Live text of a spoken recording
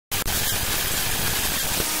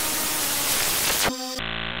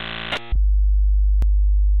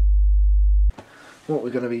what we're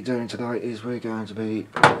going to be doing today is we're going to be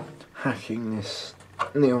hacking this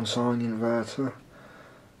neon sign inverter.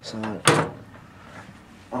 So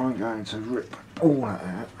I'm going to rip all that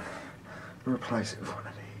out and replace it with one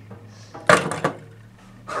of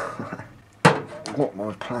these. What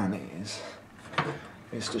my plan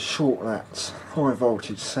is to short that high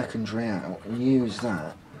voltage secondary out and use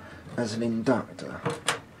that as an inductor,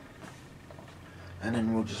 and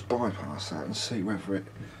then we'll just bypass that and see whether it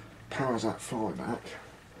powers that flyback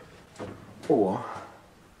or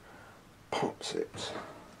pops it.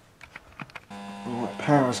 Right,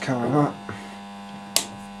 power's coming up.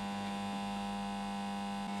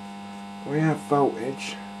 We have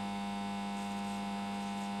voltage.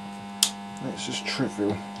 That's just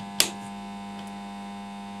trivial.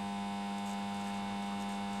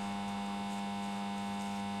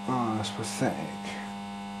 Oh, that's pathetic.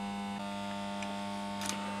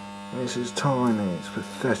 This is tiny, it's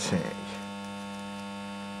pathetic.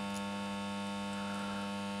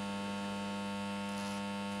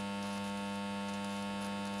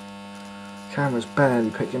 Camera's barely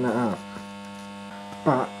picking that up.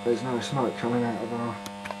 But there's no smoke coming out of our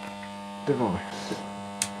device.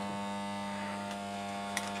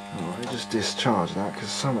 Oh, I just discharge that because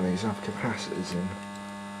some of these have capacitors in.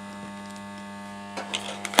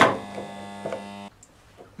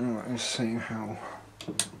 Right, let's see how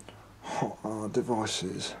hot our device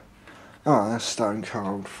is. Oh, that's stone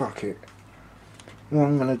cold, fuck it. What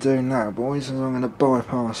I'm going to do now, boys, is I'm going to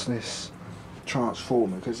bypass this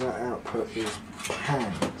transformer because that output is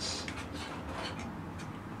pants.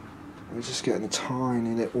 We're just getting a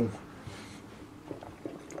tiny little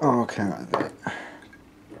arc out of it.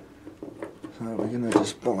 So we're going to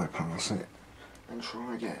just bypass it and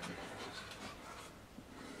try again.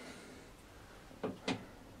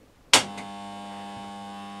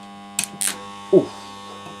 Oof.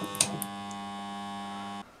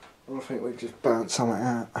 I think we've just burnt something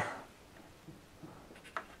out.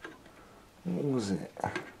 What was it?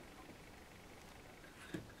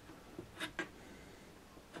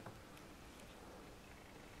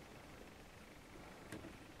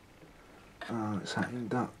 Oh, it's that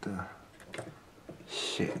inductor.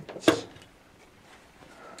 Shit.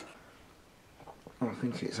 I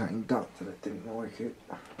think it's that inductor that didn't like it.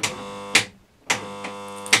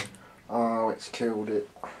 Oh, it's killed it.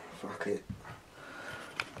 Fuck it.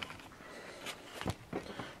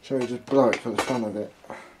 Shall we just blow it for the fun of it?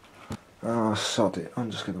 Oh, sod it.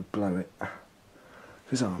 I'm just going to blow it.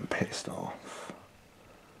 Because I'm pissed off.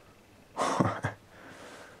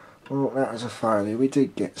 Well, that was a failure. We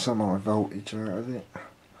did get some high voltage out of it.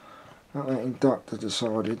 That inductor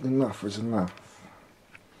decided enough was enough.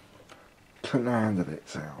 Couldn't handle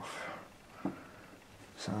itself.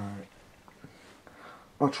 So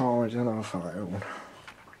I tried and I failed.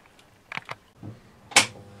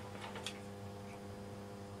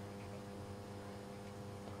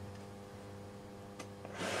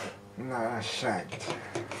 No, that's shagged.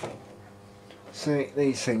 See,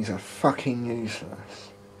 these things are fucking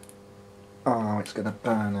useless. Oh, it's going to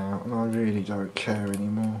burn out and I really don't care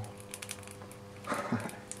anymore.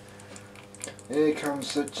 Here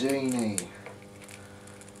comes the genie.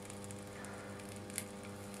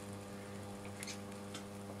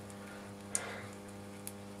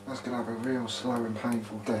 That's going to have a real slow and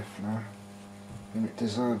painful death now. And it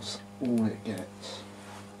deserves all it gets.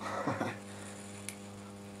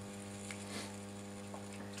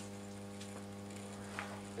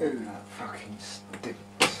 Ooh, that fucking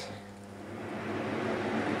stinks.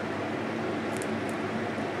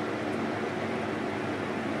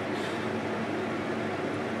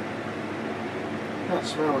 That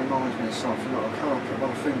smell reminds me of something that I can't put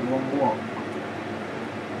my finger on what.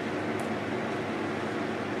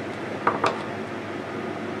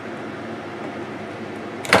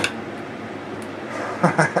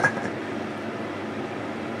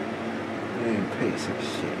 You piece of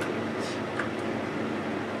shit.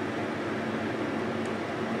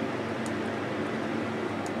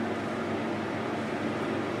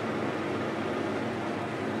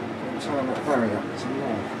 Turn that very up some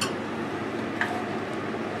more.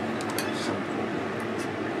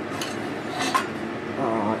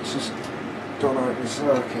 Oh, it's just gone out the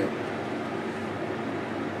circuit.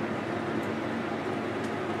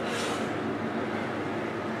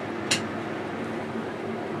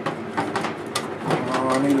 Oh,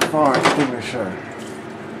 I need a fire extinguisher.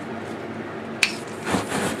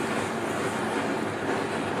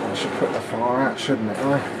 I should put the fire out, shouldn't it,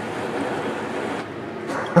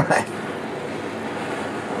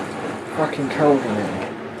 Fucking cold in here.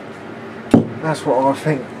 That's what I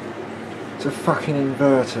think. It's a fucking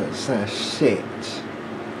inverter. They're shit.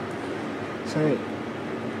 See,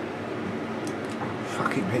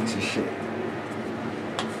 fucking piece of shit.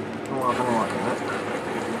 Oh, I don't like that.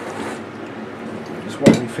 It's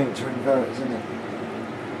what we think to inverters, isn't it?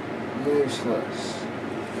 Useless.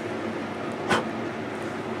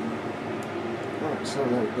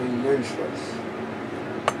 Absolutely useless.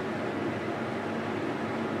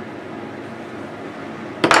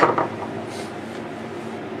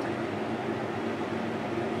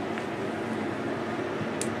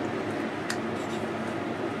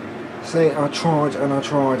 See, I tried and I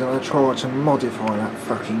tried and I tried to modify that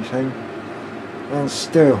fucking thing, and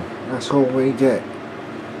still, that's all we get.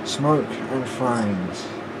 Smoke and flames.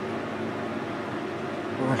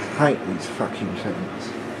 I hate these fucking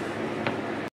things.